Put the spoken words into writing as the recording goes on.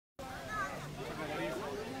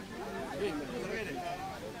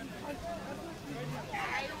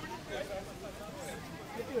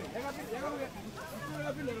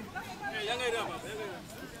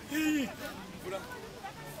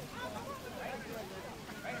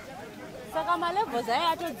Saka malevo zaya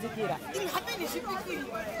atodzikira.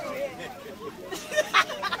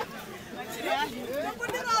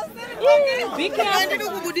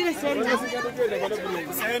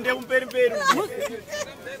 Sende umperi.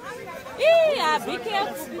 Be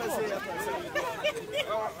careful.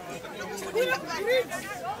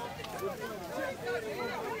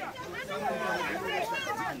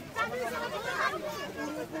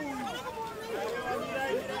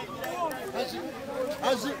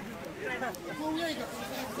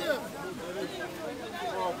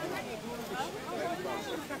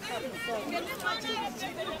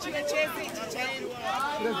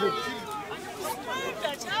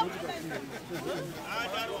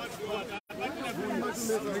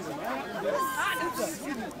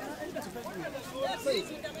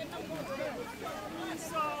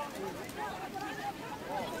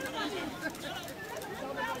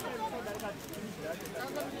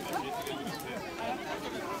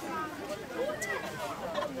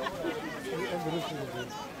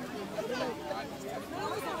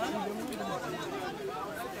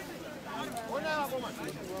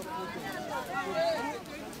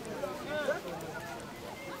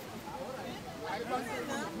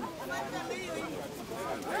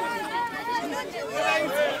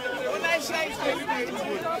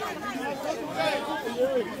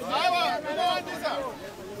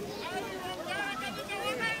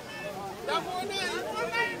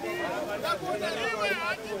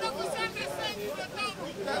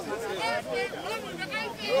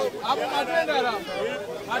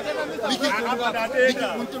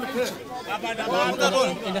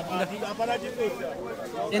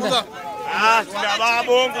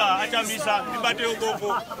 Tinabonga Chamisa nibate ugogo.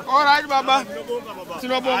 All right, Baba.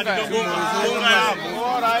 Tinabonga.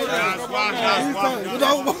 All right.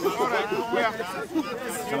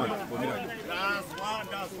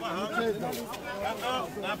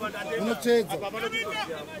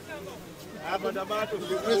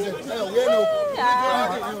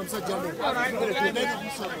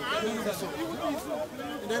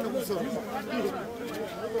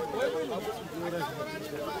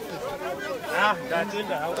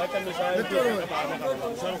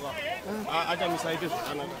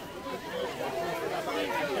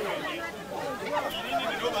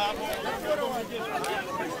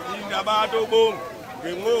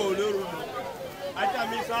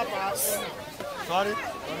 Sorry.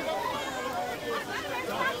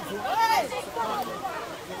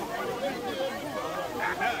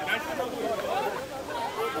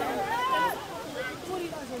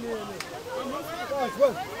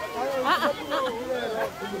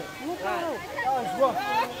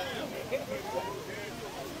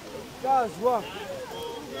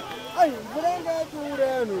 Ai, muranga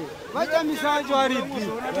tureno. Vachamisa charipi.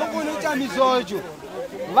 Tokone chamisocho.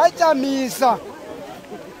 Vachamisa.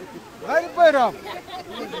 Vari pera.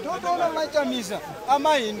 Totona vachamisa.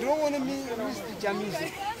 Amai ndongone Mr. Chamisa.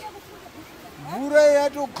 Mvura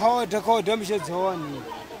yatokhawadha mushedzawani.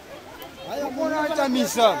 Tokona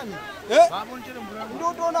achamisa.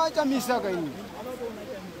 Ndotona achamisa kaini.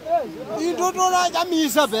 Ndotona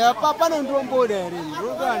achamisa bheya pana ndomboda here.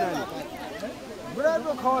 Ndokana. Mvura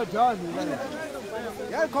yatokhawadha ni.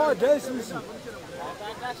 Yakhawadha isusu.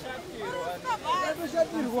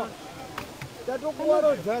 Yatoshatirwa.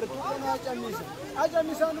 Tatokuwaro dzari tokona achamisa.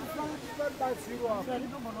 Achamisa anobatsirwa.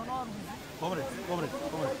 Comrade.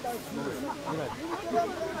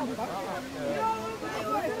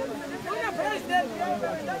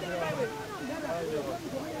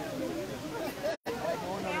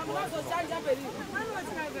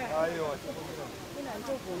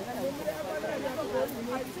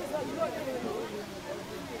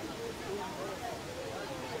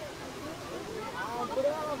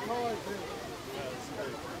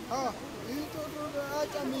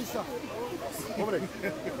 Chamisa. Comrade.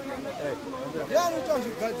 Ya no to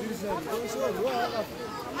zigadzirisa. So ruwa haka.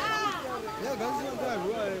 Ya gadzirisa kwa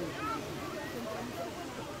ruwa.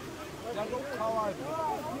 Ya to khawa.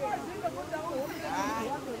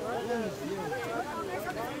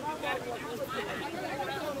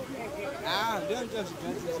 Ndio to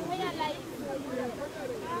zigadzirisa.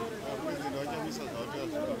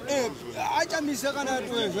 Achamisa kana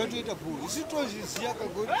toita phuri sitozviziya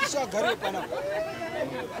kagoti tisagare panapa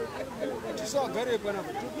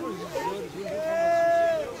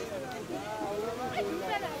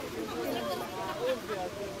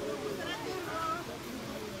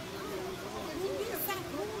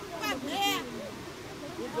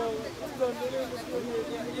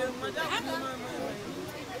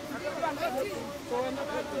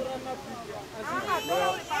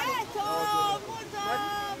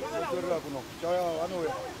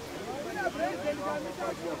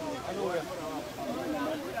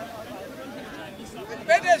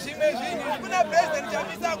Pete zimezini, kuna president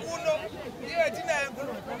Chamisa kuno, hiyo tina ya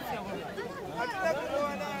kuno. Atina kuno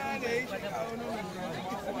anaishi kaono.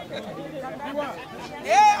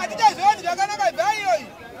 Atija zote jakana kai bayo hii.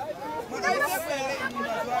 Makaise kwele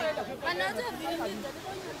Anaanza vile.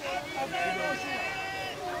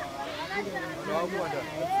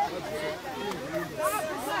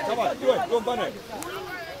 Sawa, tuombane.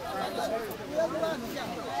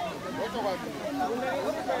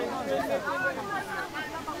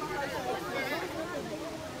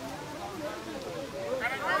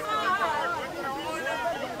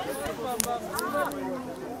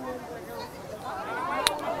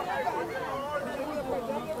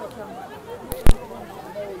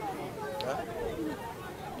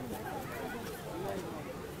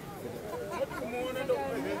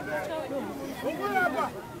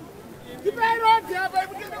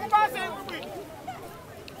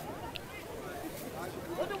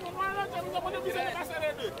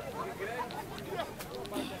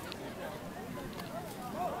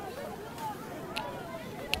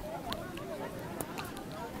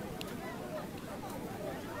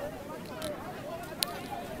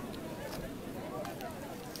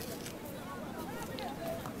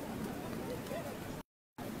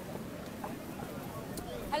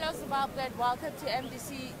 Hello Zimbabwe, welcome to MDC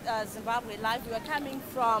Zimbabwe Live. We are coming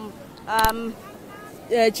from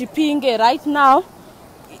Chipinge right now.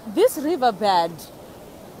 This riverbed,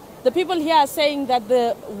 the people here are saying that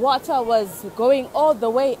the water was going all the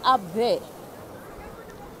way up there.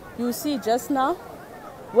 You see just now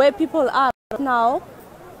where people are right now,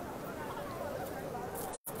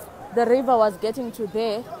 the river was getting to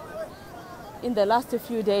there in the last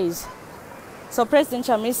few days. So President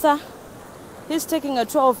Chamisa, he's taking a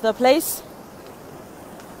tour of the place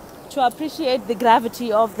to appreciate the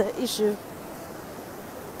gravity of the issue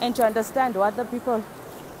and to understand what the people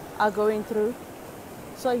are going through.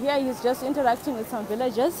 So here he's just interacting with some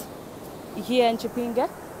villagers here in Chipinge.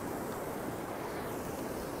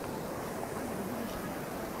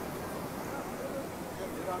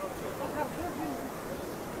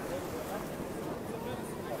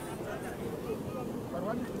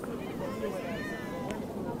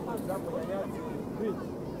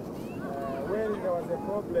 When there was a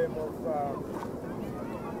problem of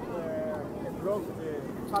a blocked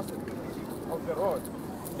passage of the road,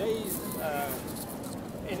 there is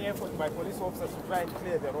an effort by police officers to try and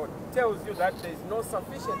clear the road. It tells you that there is no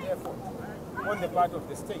sufficient effort on the part of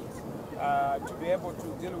the state to be able to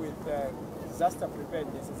deal with disaster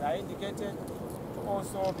preparedness. As I indicated, to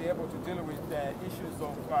also be able to deal with issues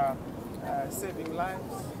of saving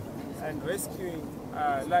lives and rescuing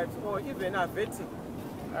lives, or even averting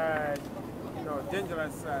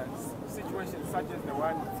dangerous situations such as the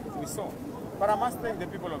one we saw. But I must thank the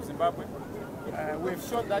people of Zimbabwe. We've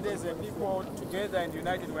shown that as a people, together and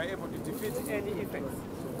united, we're able to defeat any effects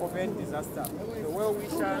of any disaster. The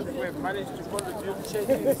well-wishers who have managed to contribute,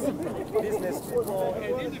 churches, business people,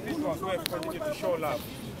 and individuals who have continued to show love.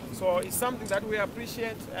 So it's something that we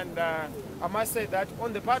appreciate, and I must say that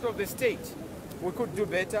on the part of the state, we could do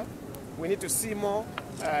better. We need to see more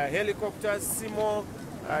helicopters, see more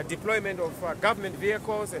deployment of government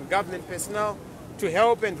vehicles and government personnel to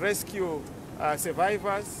help and rescue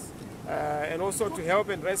survivors and also to help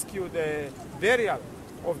and rescue the burial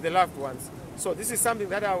of the loved ones. So this is something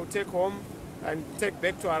that I will take home and take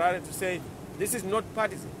back to Harare to say this is not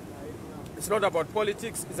partisan. It's not about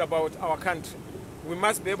politics, it's about our country. We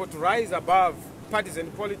must be able to rise above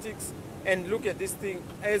partisan politics and look at this thing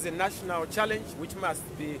as a national challenge which must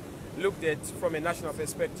be looked at from a national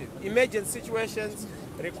perspective. Emergent situations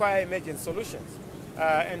require emergent solutions.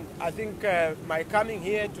 And I think my coming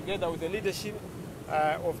here together with the leadership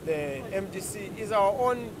of the MDC is our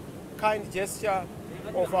own kind gesture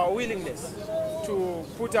of our willingness to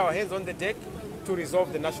put our hands on the deck to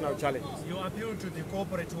resolve the national challenges. You appeal to the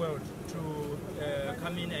corporate world to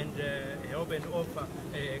come in and help and offer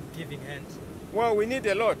a giving hand. Well, we need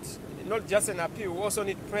a lot, not just an appeal, we also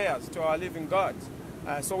need prayers to our living God.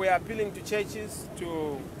 So we are appealing to churches,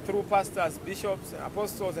 through pastors, bishops,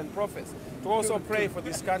 apostles and prophets, to also pray for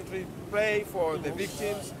this country, pray for the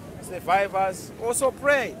victims, survivors, also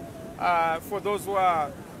pray for those who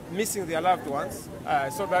are missing their loved ones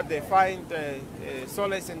so that they find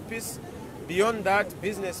solace and peace. Beyond that,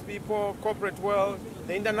 business people, corporate world,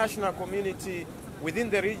 the international community within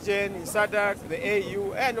the region, in SADC, the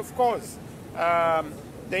AU, and of course,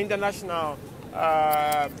 the international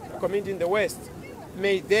community in the West,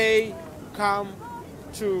 may they come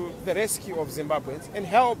to the rescue of Zimbabweans and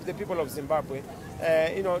help the people of Zimbabwe.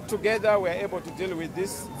 You know, together we are able to deal with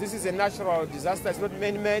this. This is a natural disaster, it's not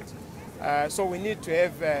man-made, so we need to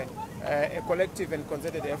have a collective and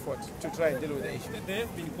concerted effort to try and deal with the issue. There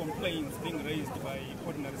have been complaints being raised by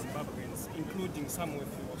ordinary Zimbabweans, including some of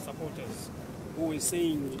your supporters, who are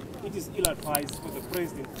saying it is ill-advised for the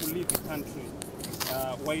president to leave the country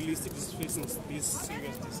while it is facing this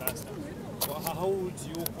serious disaster. So how would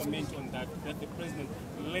you comment on that the president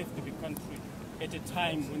left the country at a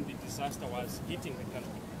time when the disaster was hitting the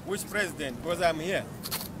country? Which president? Because I'm here.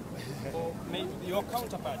 Or maybe your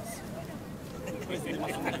counterparts.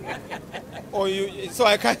 Or so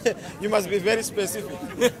I can't. You must be very specific,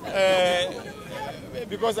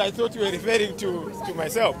 because I thought you were referring to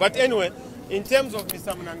myself. But anyway, in terms of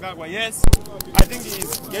Mr. Mnangagwa, yes, I think he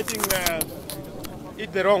is getting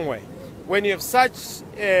it the wrong way. When you have such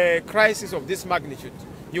a crisis of this magnitude,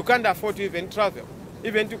 you can't afford to even travel.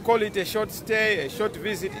 Even to call it a short stay, a short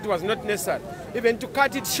visit, it was not necessary. Even to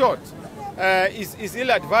cut it short is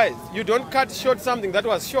ill-advised. You don't cut short something that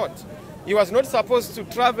was short. He was not supposed to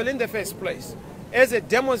travel in the first place as a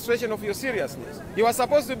demonstration of your seriousness. He was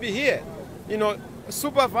supposed to be here, you know,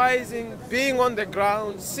 supervising, being on the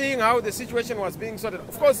ground, seeing how the situation was being sorted.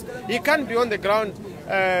 Of course, he can't be on the ground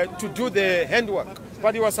to do the handwork,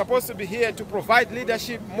 but he was supposed to be here to provide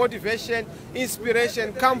leadership, motivation,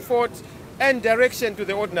 inspiration, comfort, and direction to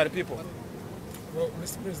the ordinary people. Well,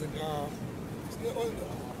 Mr. President,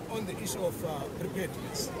 on the issue of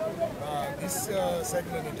preparedness, this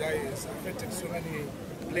cyclone Idai has affected so many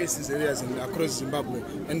places, areas across Zimbabwe,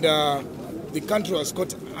 and the country was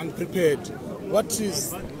caught unprepared. What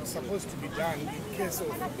is supposed to be done in case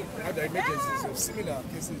of other emergencies or similar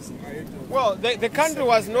cases? Well, the country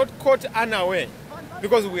was not caught unaware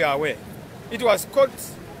because we are aware. It was caught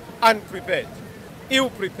unprepared,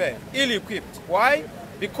 ill-prepared, ill-equipped. Why?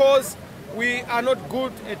 Because we are not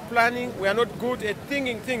good at planning, we are not good at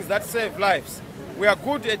thinking things that save lives. We are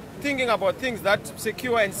good at thinking about things that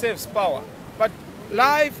secure and saves power. But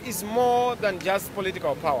life is more than just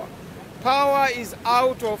political power. Power is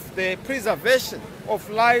out of the preservation of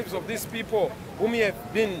lives of these people whom we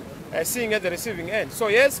have been seeing at the receiving end. So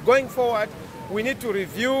yes, going forward, we need to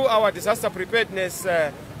review our disaster preparedness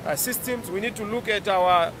systems. We need to look at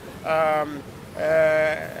our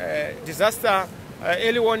disaster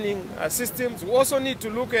early warning systems. We also need to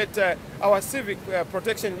look at our civic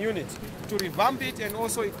protection unit to revamp it and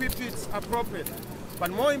also equip it appropriately.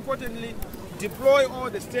 But more importantly, deploy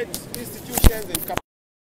all the state institutions and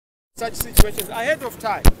such situations ahead of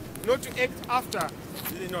time, not to act after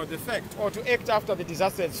the fact or to act after the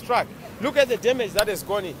disaster has struck. Look at the damage that has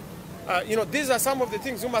gone in. These are some of the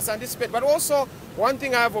things you must anticipate. But also, one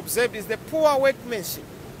thing I have observed is the poor workmanship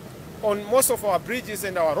on most of our bridges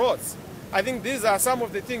and our roads. I think these are some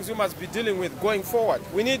of the things we must be dealing with going forward.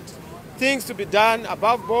 We need things to be done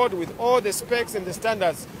above board with all the specs and the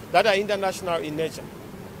standards that are international in nature.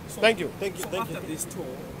 So, thank you. After this tour,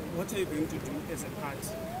 what are you going to do as a party?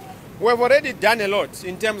 We have already done a lot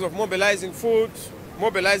in terms of mobilizing food,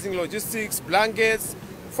 mobilizing logistics, blankets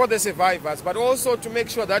for the survivors, but also to make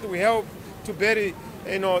sure that we help to bury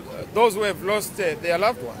those who have lost their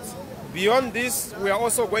loved ones. Beyond this, we are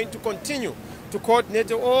also going to continue to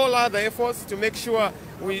coordinate all other efforts to make sure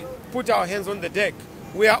we put our hands on the deck.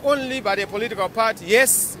 We are only but a political party,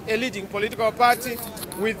 yes, a leading political party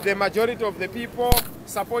with the majority of the people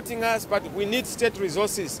supporting us, but we need state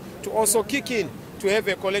resources to also kick in to have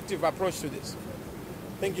a collective approach to this.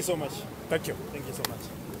 Thank you so much. Thank you. Thank you so much.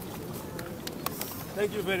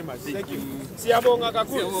 Thank you very much. Thank you. Siyabonga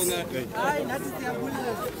kakhulu.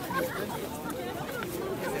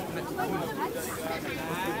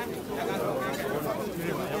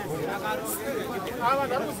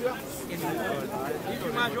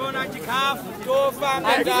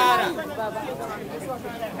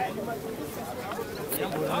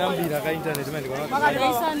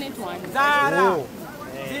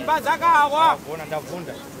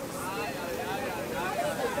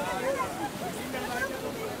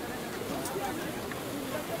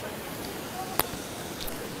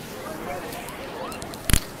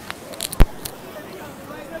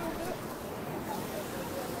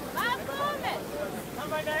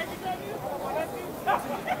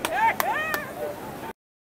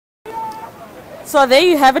 So there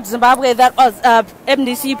you have it, Zimbabwe. That was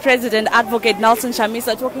MDC President Advocate Nelson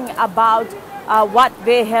Chamisa talking about what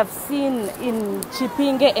they have seen in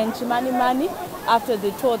Chipinge and Chimanimani after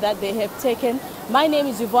the tour that they have taken. My name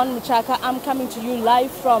is Yvonne Muchaka. I'm coming to you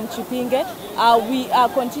live from Chipinge. We are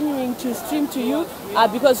continuing to stream to you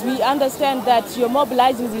because we understand that you're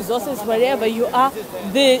mobilizing resources wherever you are.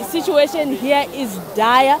 The situation here is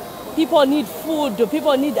dire. People need food,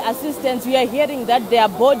 people need assistance. We are hearing that their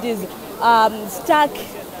bodies stuck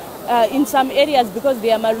in some areas because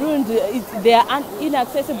they are marooned. They are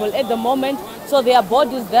inaccessible at the moment. So there are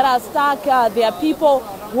bodies that are stuck. There are people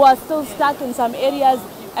who are still stuck in some areas.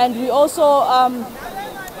 And we also,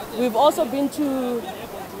 we've also been to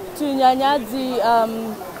Nyanyadzi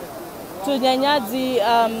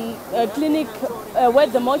clinic where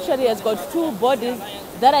the mortuary has got 2 bodies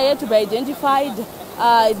that are yet to be identified.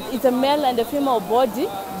 It's a male and a female body.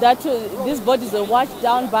 That these bodies are washed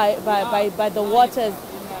down by the waters.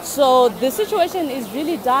 So the situation is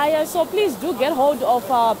really dire. So please do get hold of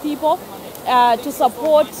our people to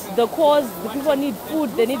support the cause. The people need food,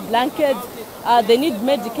 they need blankets, they need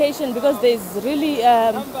medication because there's really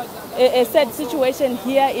a sad situation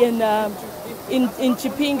here in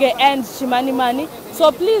Chipinge and Chimanimani.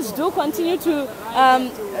 So please do continue to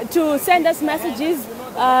send us messages,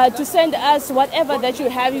 to send us whatever that you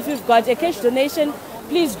have. If you've got a cash donation,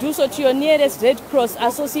 please do so to your nearest Red Cross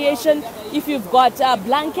association. If you've got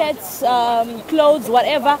blankets, clothes,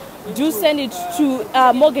 whatever, do send it to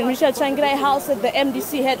Morgan Richard Changirai House at the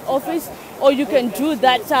MDC head office, or you can do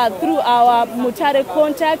that through our Mutare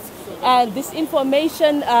contacts. This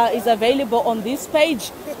information is available on this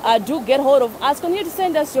page. Do get hold of us. Continue to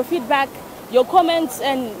send us your feedback, your comments,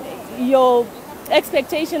 and your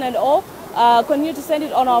expectation and all. Continue to send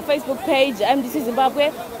it on our Facebook page, MDC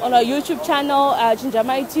Zimbabwe, on our YouTube channel,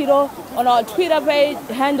 Chinjamai Tiro, on our Twitter page,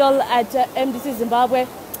 handle at MDC Zimbabwe.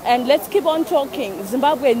 And let's keep on talking.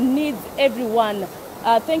 Zimbabwe needs everyone.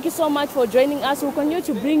 Thank you so much for joining us. We'll continue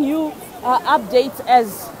to bring you updates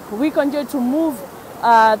as we continue to move.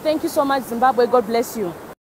 Thank you so much, Zimbabwe. God bless you.